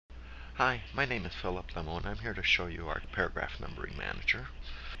Hi, my name is Phillip Lemel, and I'm here to show you our paragraph numbering manager.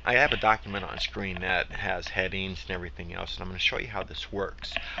 I have a document on screen that has headings and everything else, and I'm going to show you how this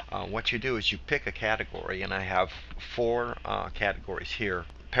works. What you do is you pick a category, and I have four categories here.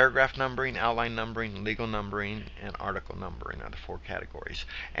 Paragraph numbering, outline numbering, legal numbering, and article numbering are the four categories.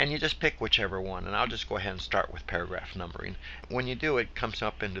 And you just pick whichever one, and I'll just go ahead and start with paragraph numbering. When you do, it comes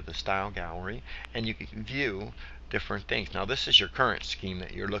up into the style gallery, and you can view different things. Now this is your current scheme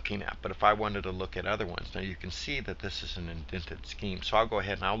that you're looking at, but if I wanted to look at other ones, now you can see that this is an indented scheme. So I'll go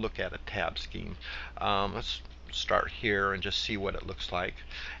ahead and I'll look at a tab scheme. Let's start here and just see what it looks like.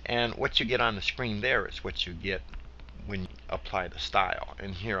 And what you get on the screen there is what you get when you apply the style.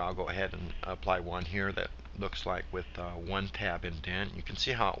 And here I'll go ahead and apply one here that looks like with one tab indent. You can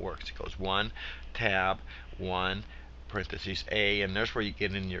see how it works. It goes one tab, one parentheses A, and there's where you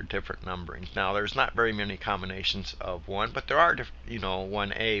get in your different numberings. Now there's not very many combinations of one, but there are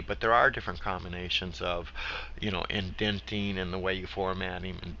one A, but there are different combinations of indenting and the way you format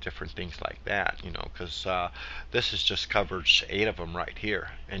them and different things like that, because this is just covers 8 of them right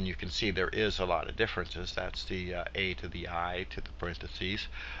here, and you can see there is a lot of differences. That's the A to the I to the parentheses.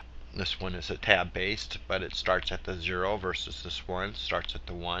 This one is a tab based, but it starts at the 0 versus this one starts at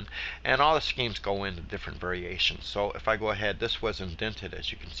the 1. And all the schemes go into different variations. So if I go ahead, this was indented,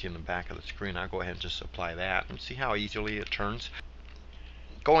 as you can see in the back of the screen. I'll go ahead and just apply that and see how easily it turns.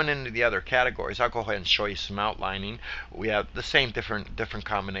 Going into the other categories, I'll go ahead and show you some outlining. We have the same different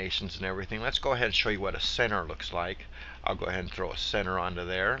combinations and everything. Let's go ahead and show you what a center looks like. I'll go ahead and throw a center onto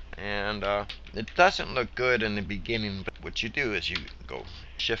there, and it doesn't look good in the beginning, but what you do is you go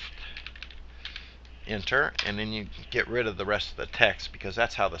Shift Enter, and then you get rid of the rest of the text, because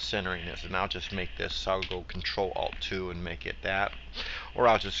that's how the centering is. And I'll just make this, so I'll go Control Alt 2 and make it that, or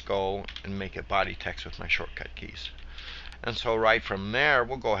I'll just go and make it body text with my shortcut keys. And so right from there,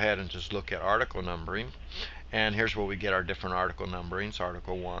 we'll go ahead and just look at article numbering. And here's where we get our different article numberings,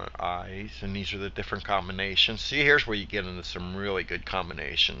 article 1 I's, and these are the different combinations. See, here's where you get into some really good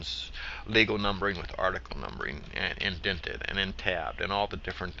combinations. Legal numbering with article numbering, and indented, and in tabbed, and all the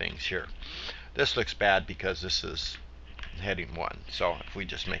different things here. This looks bad because this is heading 1. So if we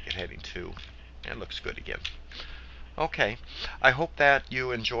just make it heading 2, it looks good again. Okay, I hope that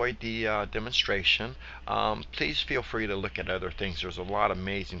you enjoyed the demonstration. Please feel free to look at other things. There's a lot of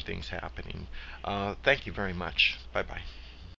amazing things happening. Thank you very much. Bye-bye.